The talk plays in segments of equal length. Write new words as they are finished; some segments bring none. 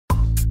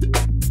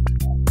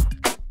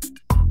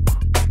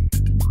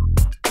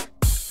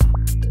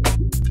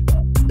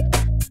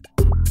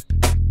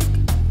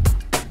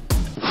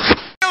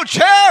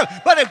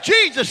wheelchair. But if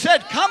Jesus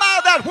said, come out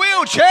of that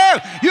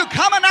wheelchair, you're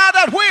coming out of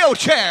that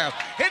wheelchair.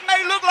 It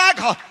may look like,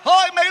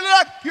 it may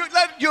look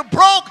like you're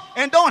broke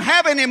and don't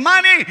have any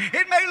money.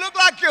 It may look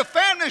like your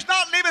family's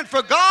not living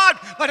for God.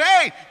 But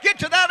hey, get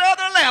to that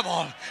other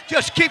level.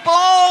 Just keep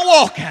on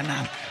walking.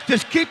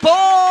 Just keep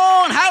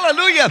on,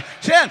 hallelujah,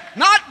 saying,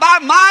 not by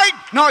might,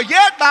 nor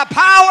yet by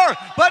power,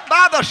 but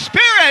by the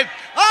Spirit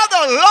of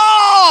the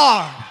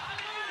Lord.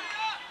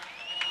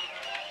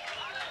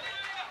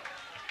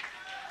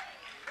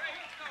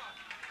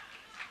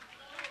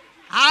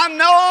 I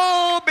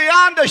know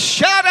beyond a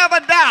shadow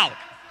of a doubt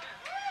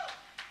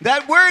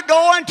that we're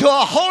going to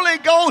a Holy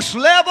Ghost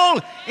level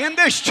in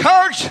this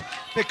church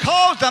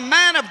because the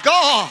man of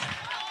God,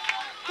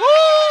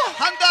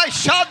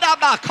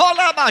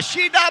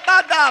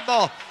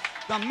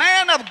 the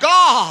man of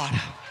God,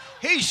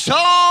 he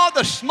saw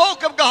the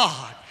smoke of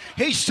God.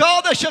 He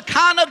saw the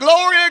Shekinah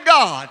glory of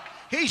God.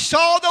 He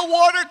saw the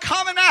water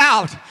coming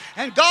out.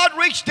 And God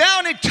reached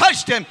down and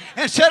touched him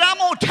and said, I'm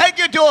going to take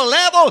you to a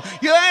level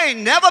you ain't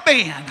never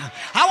been.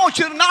 I want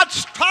you to not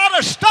try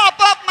to stop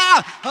up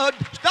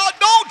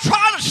don't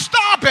try to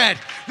stop it.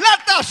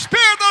 Let the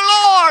Spirit of the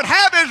Lord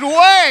have His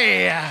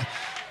way.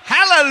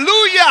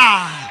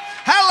 Hallelujah.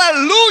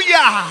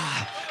 Hallelujah.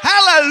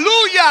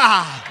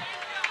 Hallelujah.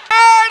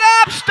 Stir it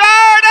up, stir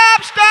it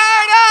up, stir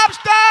it up,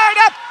 stir it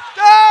up,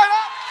 stir it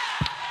up.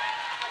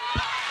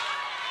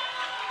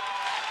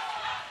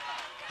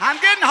 I'm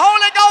getting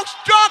Holy Ghost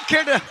drunk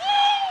here.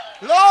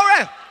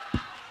 Glory.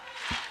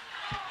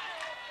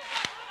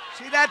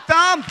 See that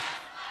thumb?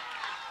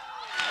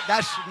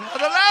 That's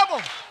another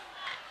level.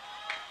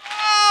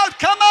 Oh,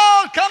 come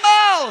on, come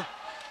on.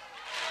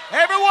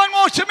 Everyone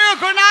wants a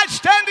miracle tonight.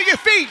 Stand to your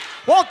feet.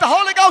 Want the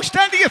Holy Ghost?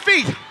 Stand to your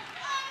feet.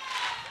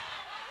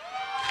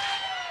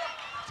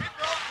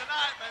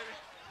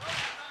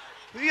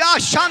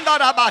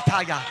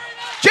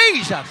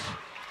 Jesus.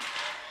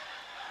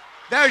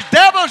 There's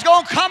devils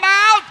going to come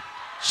out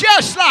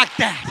just like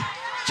that.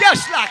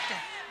 Just like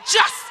that.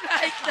 Just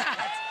like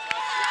that.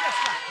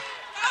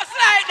 Just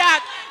like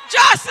that.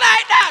 Just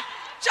like that.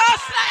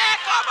 Just like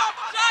that.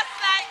 Just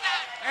like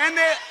that. And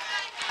the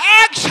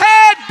axe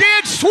head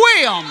did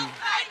swim. Just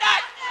like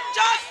that.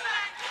 Just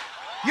like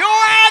that.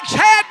 Your axe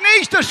head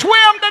needs to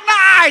swim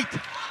tonight.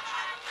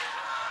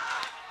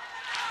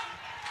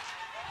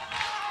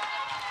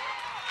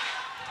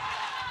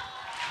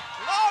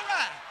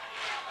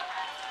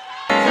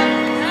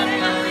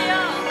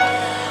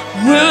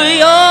 Will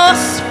your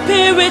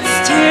spirit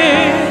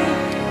still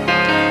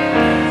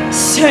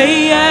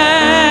say yes?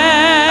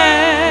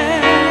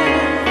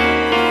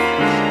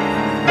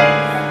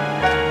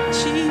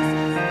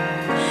 Jesus,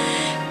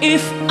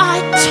 if I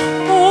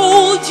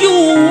told you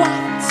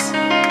what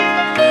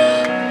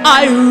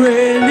I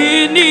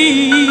really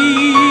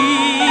need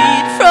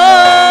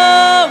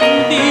from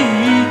thee,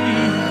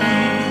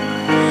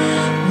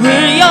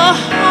 will your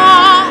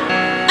heart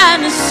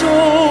and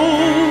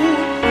soul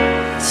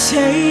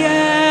say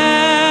yes?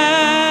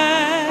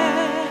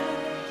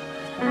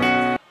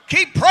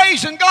 Keep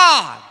praising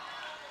God.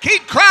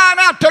 Keep crying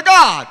out to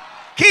God.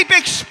 Keep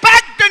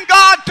expecting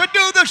God to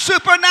do the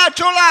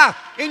supernatural life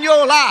in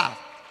your life.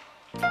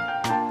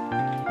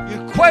 You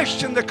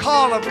question the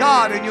call of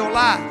God in your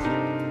life.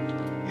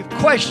 You've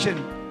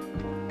questioned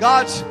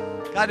God's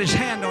got His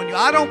hand on you.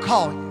 I don't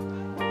call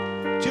you.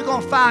 But you're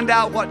going to find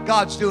out what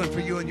God's doing for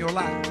you in your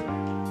life.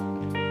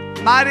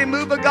 Mighty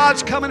move of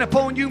God's coming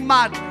upon you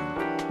mightily.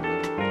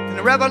 And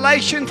the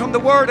revelation from the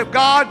Word of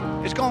God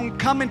is going to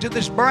come into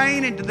this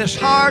brain, into this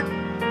heart,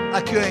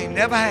 like you ain't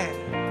never had.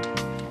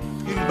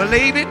 You can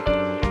believe it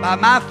by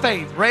my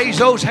faith. Raise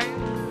those hands.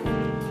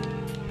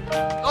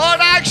 Lord,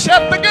 I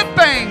accept the good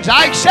things.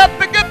 I accept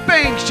the good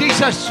things,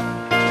 Jesus.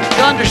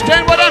 You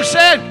understand what I'm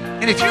saying?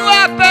 And if you're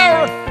out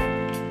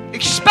there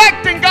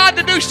expecting God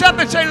to do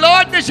something, say,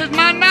 Lord, this is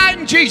my night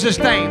in Jesus'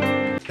 name.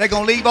 They're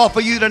going to leave off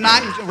of you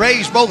tonight and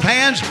raise both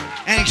hands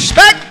and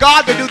expect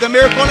God to do the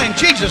miracle in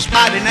Jesus'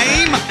 mighty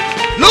name.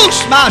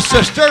 Loose my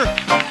sister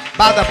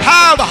by the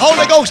power of the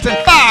Holy Ghost and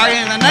fire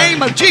in the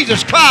name of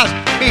Jesus Christ.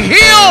 Be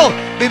healed,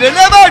 be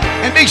delivered,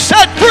 and be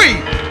set free.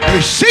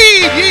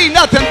 Receive ye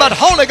nothing but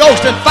Holy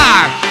Ghost and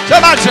fire.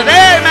 Somebody said,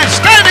 amen.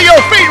 Stand to your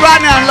feet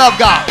right now and love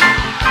God.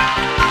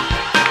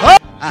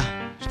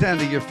 Stand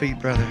to your feet,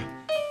 brother.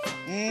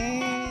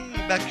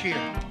 Back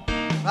here.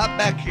 Right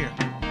back here.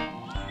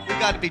 We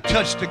got to be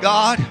touched to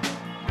God.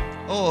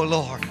 Oh,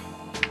 Lord.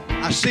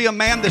 I see a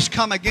man that's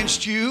come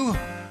against you.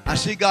 I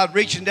see God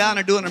reaching down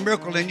and doing a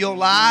miracle in your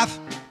life.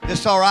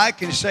 That's all right.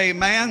 Can you say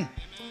amen?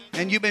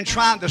 And you've been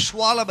trying to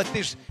swallow, but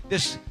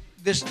this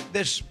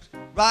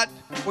right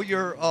where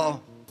your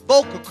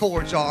vocal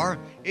cords are,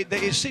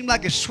 it seems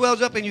like it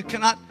swells up and you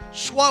cannot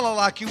swallow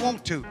like you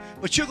want to.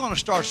 But you're going to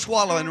start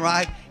swallowing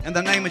right in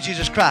the name of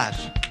Jesus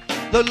Christ.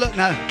 Look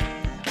now.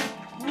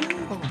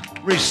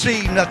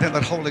 Receive nothing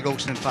but Holy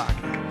Ghost and fire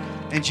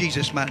in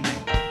Jesus' mighty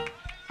name.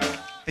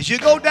 As you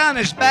go down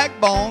this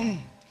backbone,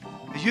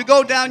 as you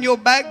go down your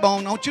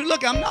backbone, don't you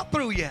look, I'm not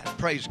through yet.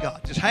 Praise God.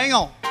 Just hang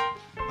on.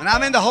 When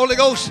I'm in the Holy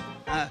Ghost,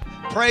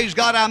 praise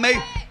God, I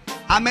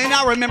I may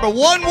not remember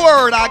one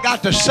word I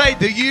got to say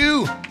to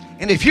you.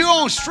 And if you're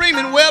on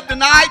streaming web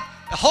tonight,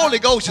 the Holy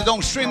Ghost is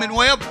on streaming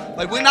web,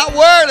 but we're not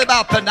worried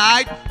about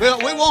tonight.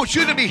 We want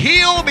you to be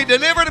healed, be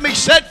delivered, and be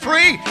set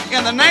free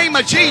in the name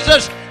of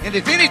Jesus. And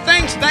if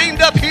anything's named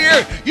up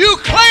here, you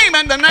claim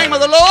in the name of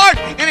the Lord.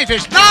 And if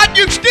it's not,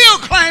 you still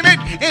claim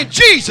it in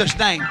Jesus'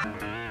 name.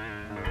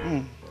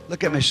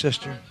 Look at me,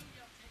 sister.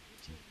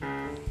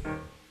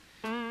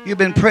 You've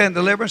been praying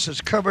deliverance. It's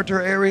covered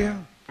her area.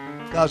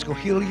 God's going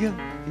to heal you.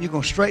 And you're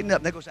going to straighten up.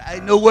 And they're going to say,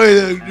 ain't no way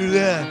they can do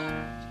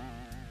that.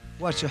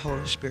 Watch the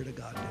Holy Spirit of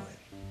God do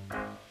it.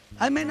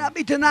 I may not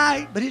be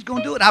tonight, but He's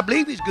going to do it. I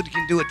believe He's good. He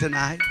can do it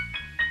tonight.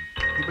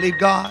 You believe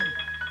God?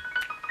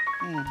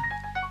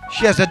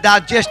 She has a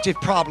digestive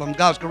problem.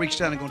 God's going to reach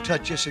down and going to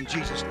touch this in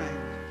Jesus'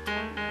 name.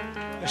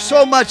 There's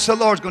so much the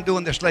Lord's going to do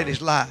in this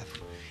lady's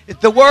life.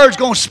 If the word's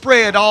going to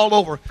spread all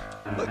over.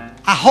 But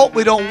I hope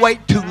we don't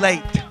wait too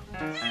late.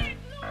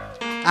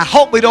 I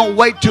hope we don't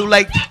wait too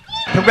late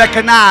to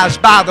recognize,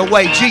 by the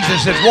way,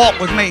 Jesus has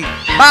walked with me.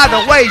 By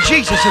the way,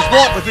 Jesus has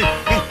walked with me.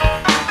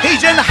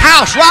 He's in the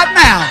house right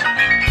now.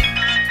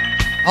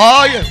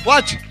 Oh, yeah.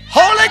 Watch.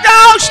 Holy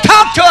Ghost,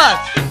 talk to us.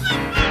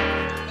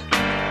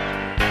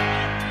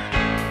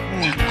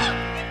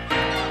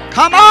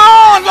 Come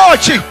on, Lord.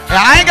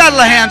 I ain't got to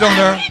lay hands on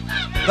her.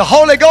 The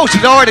Holy Ghost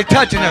is already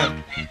touching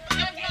her.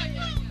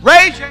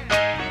 Raise your hand.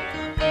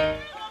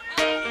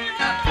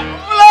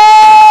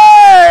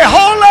 Holy,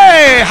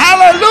 holy,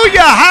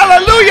 hallelujah,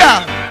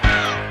 hallelujah.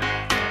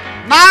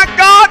 My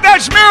God,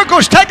 there's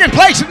miracles taking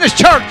place in this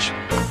church.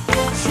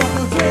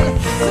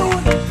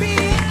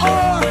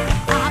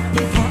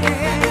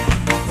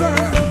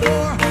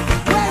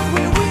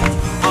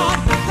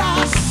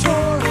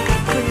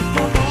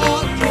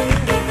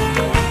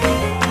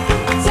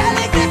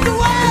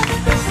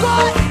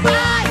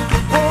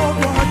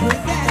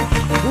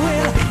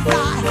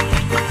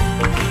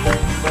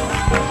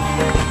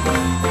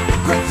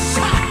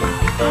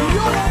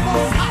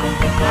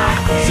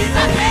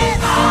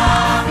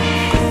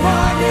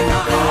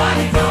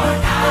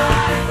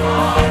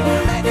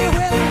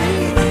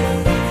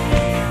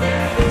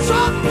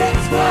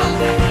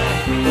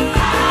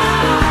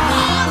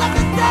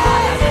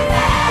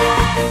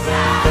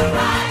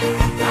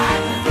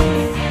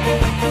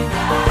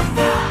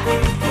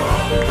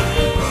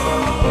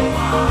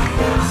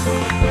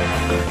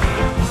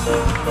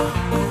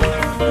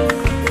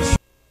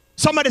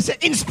 Somebody say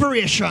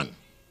inspiration.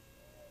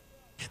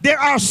 There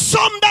are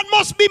some that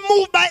must be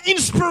moved by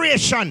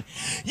inspiration.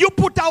 You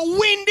put a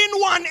wind in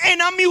one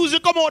end and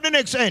music come out the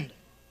next end.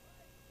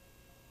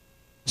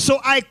 So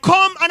I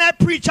come and I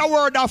preach a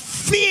word of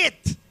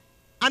faith,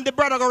 and the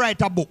brother go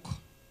write a book.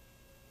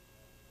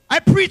 I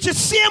preach the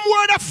same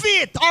word of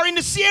faith, or in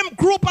the same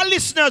group of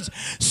listeners,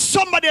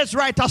 somebody else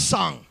write a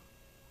song.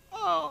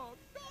 Oh.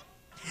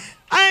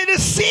 And the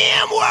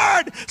same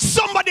word,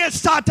 somebody else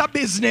start a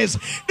business.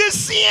 The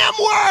same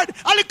word,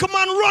 a little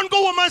man run,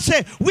 go home and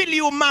say, will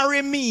you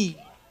marry me?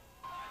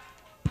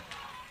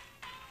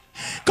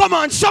 Come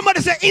on,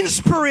 somebody say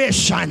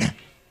inspiration.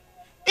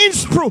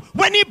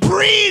 When He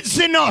breathes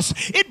in us,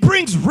 it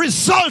brings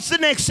results the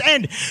next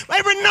end.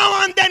 Every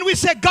now and then we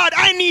say, God,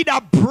 I need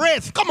a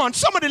breath. Come on,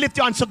 somebody lift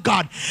your hands to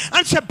God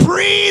and say,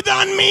 breathe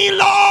on me,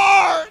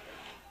 Lord.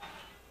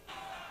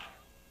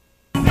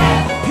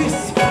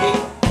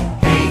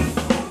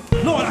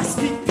 Lord, I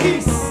speak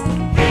peace.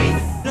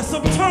 There's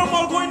some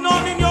turmoil going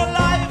on in your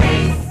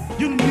life.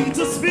 You need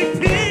to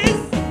speak peace.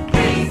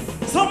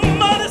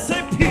 Somebody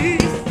say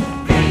peace.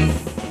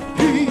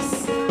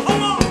 Peace.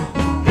 Come on.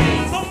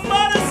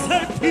 Somebody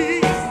say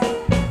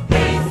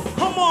peace.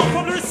 Come on,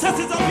 from the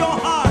recesses of your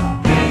heart.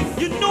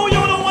 You know you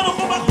don't want to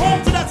go back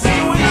home to that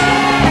situation.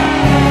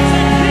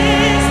 Say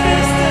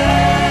peace,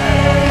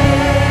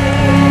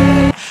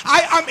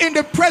 I am in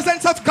the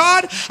presence of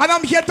God, and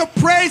I'm here to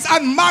praise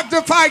and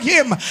magnify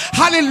Him.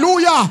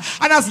 Hallelujah.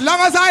 And as long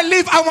as I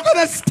live, I'm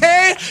going to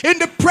stay in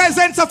the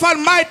presence of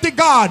Almighty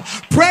God.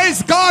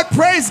 Praise God,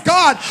 praise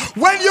God.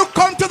 When you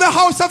come to the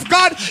house of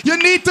God, you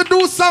need to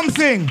do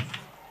something.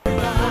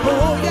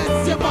 Oh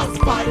yes, you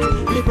must fight.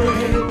 Be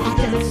brave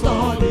against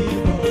all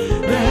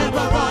evil. Never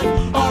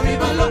run or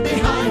even look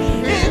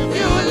behind. If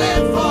you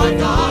live for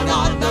God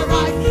on the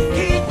right,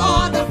 keep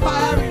on the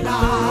fiery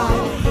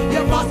line.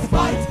 You must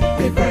fight.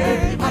 Be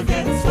brave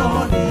against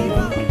all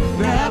evil.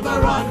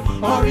 Never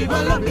run or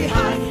even look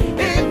behind.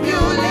 If you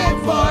live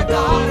for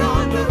God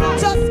on the right,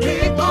 just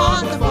keep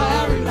on the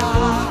fiery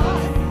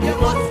line. You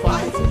must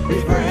fight.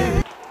 Be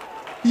brave.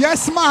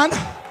 Yes, man.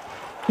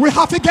 We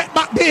have to get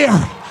back there.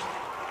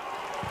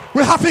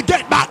 We have to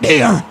get back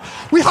there.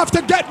 We have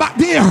to get back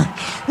there.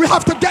 We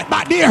have to get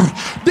back there.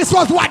 This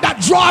was what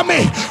that draw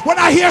me. When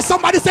I hear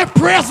somebody say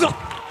praise.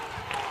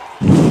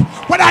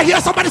 When I hear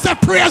somebody say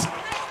praise.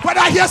 When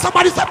I hear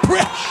somebody say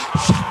praise.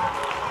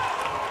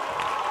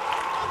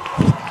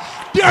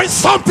 There is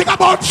something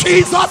about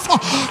Jesus.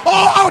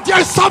 Oh, there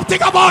is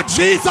something about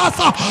Jesus.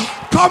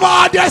 Come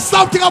on, there's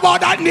something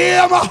about that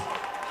name.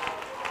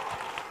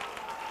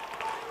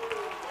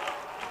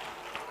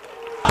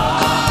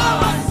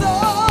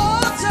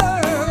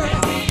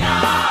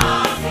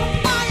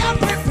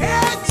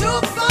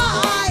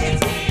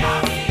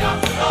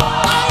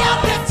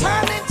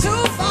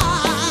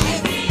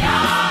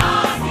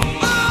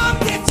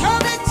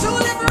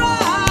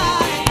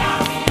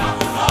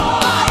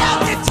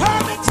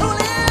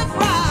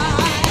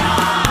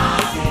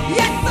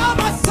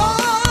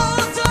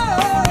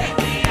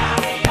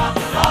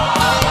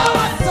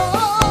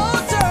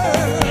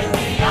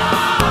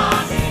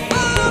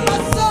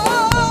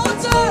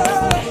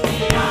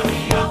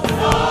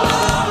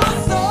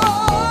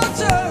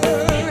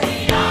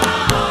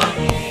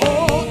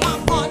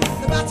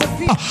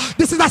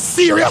 This is a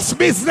serious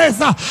business.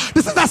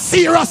 This is a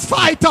serious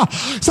fight.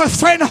 So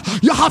friend,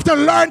 you have to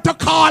learn to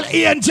call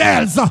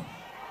angels.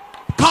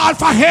 Call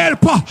for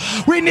help.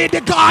 We need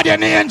the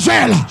guardian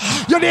angel.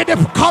 You need to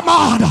come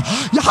on.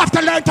 You have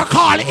to learn to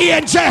call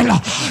angel.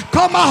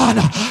 Come on.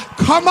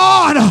 Come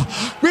on.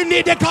 We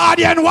need the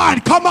guardian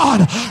one. Come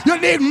on. You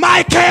need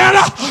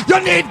Michael. You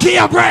need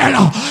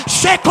Gabriel.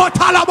 Sheko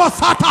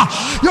Talabosata.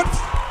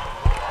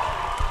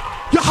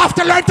 You have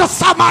to learn to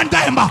summon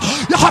them.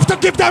 You have to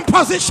give them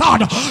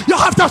position. You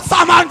have to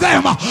summon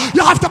them.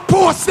 You have to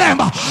post them.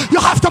 You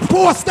have to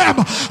post them.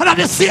 And at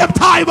the same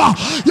time,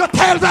 you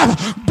tell them,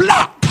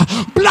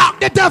 block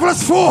the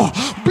devil's foe.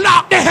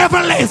 Block the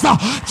heavenlies.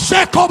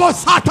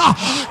 Shekobosata.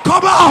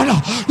 Come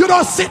on. You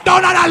don't sit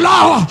down and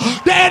allow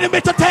the enemy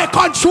to take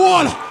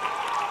control.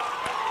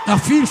 I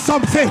feel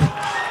something.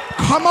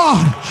 Come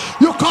on.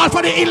 You call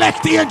for the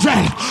elect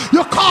angel.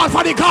 You call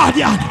for the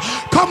guardian.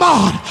 Come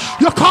on.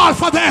 You call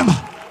for them.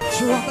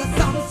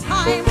 Troublesome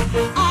time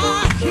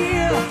are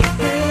here.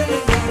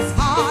 Feeling is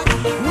hard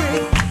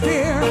with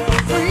fear.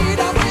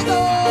 Freedom with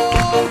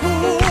all who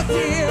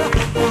dear.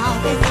 Now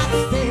we got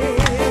stay.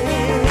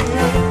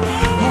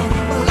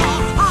 Humble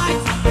our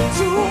hearts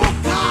to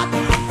God.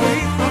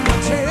 Free from the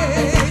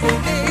chains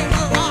in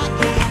the rock.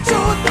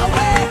 Choose the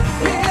way.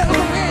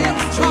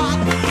 Pilgrims trot.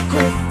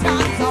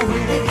 Christians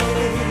away.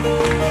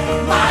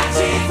 My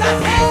Jesus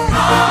is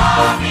coming.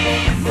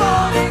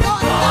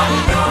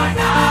 Morning or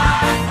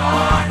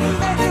night.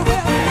 Many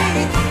will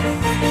meet.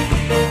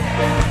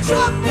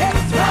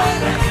 Trumpets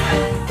will.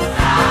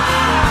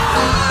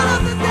 All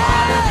of the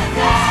dead.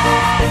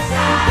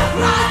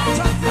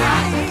 Righteous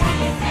reign.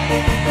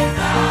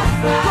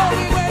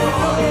 Glory will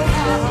go.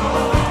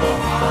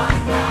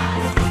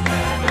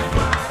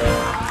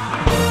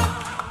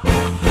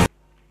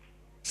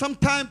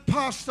 Sometimes,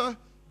 Pastor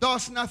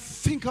Dawson, I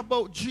think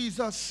about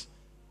Jesus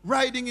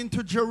riding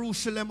into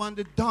Jerusalem on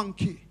the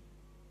donkey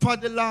for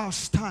the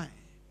last time.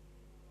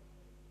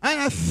 And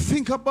I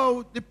think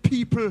about the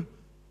people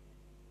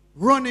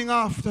running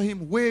after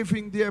him,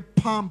 waving their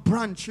palm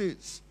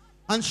branches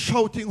and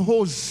shouting,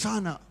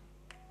 Hosanna.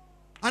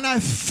 And I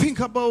think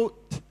about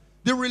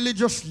the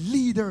religious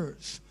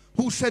leaders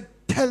who said,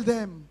 tell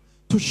them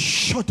to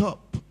shut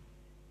up.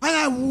 And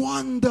I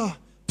wonder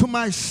to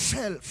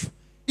myself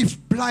if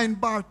blind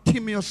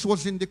Bartimaeus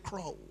was in the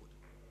crowd,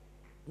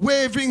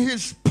 waving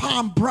his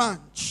palm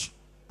branch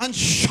and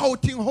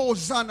shouting,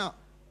 Hosanna.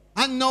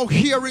 And now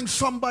hearing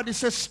somebody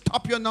say,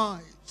 stop your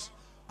noise.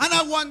 And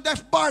I wonder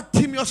if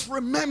Bartimaeus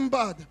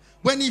remembered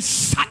when he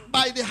sat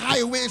by the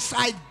highway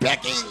side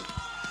begging.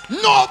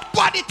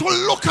 Nobody to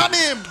look at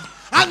him.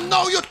 And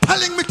now you're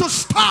telling me to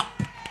stop.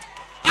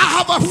 I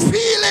have a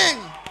feeling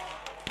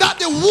that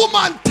the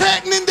woman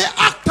taken in the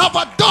act of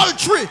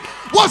adultery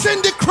was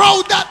in the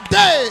crowd that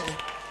day,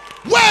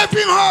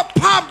 waving her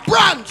palm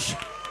branch.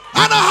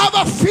 And I have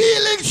a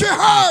feeling she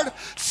heard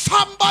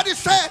somebody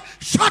say,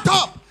 shut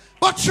up.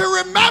 But she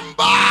remembered.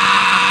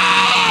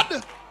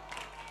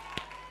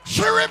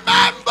 She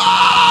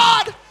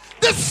remembered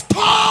the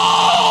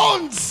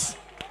stones.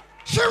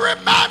 She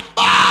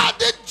remembered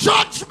the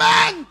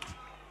judgment.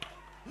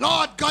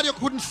 Lord God, you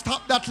couldn't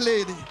stop that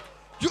lady.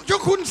 You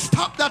couldn't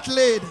stop that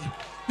lady.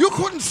 You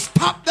couldn't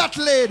stop that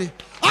lady.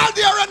 Are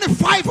there any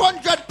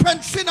 500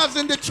 pence sinners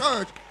in the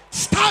church?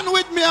 Stand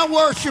with me and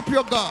worship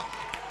your God.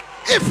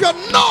 If you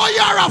know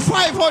you're a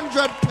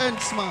 500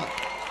 pence man.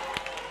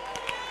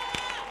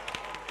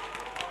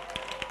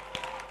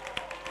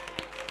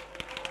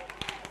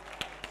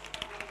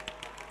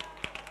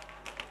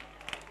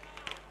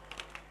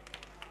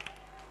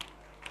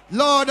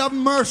 Lord have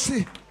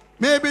mercy.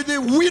 Maybe the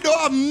widow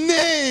of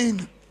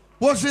Nain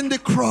was in the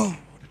crowd.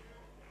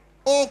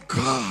 Oh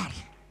God.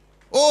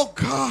 Oh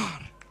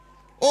God.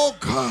 Oh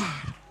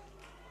God.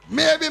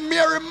 Maybe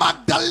Mary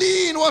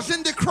Magdalene was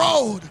in the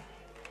crowd,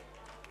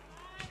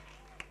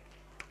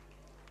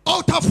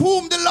 out of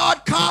whom the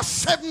Lord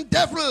cast 7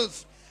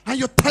 devils. And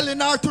you're telling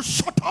her to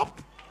shut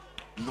up?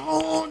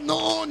 No,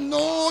 no,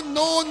 no,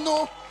 no,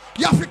 no.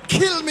 You have to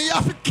kill me. You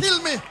have to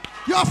kill me.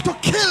 You have to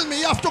kill me.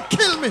 You have to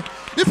kill me.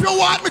 If you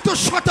want me to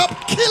shut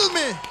up, kill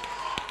me.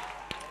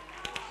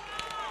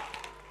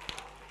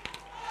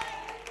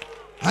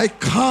 I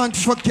can't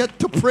forget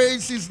to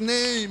praise his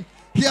name.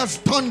 He has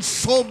done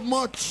so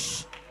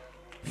much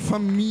for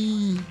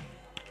me.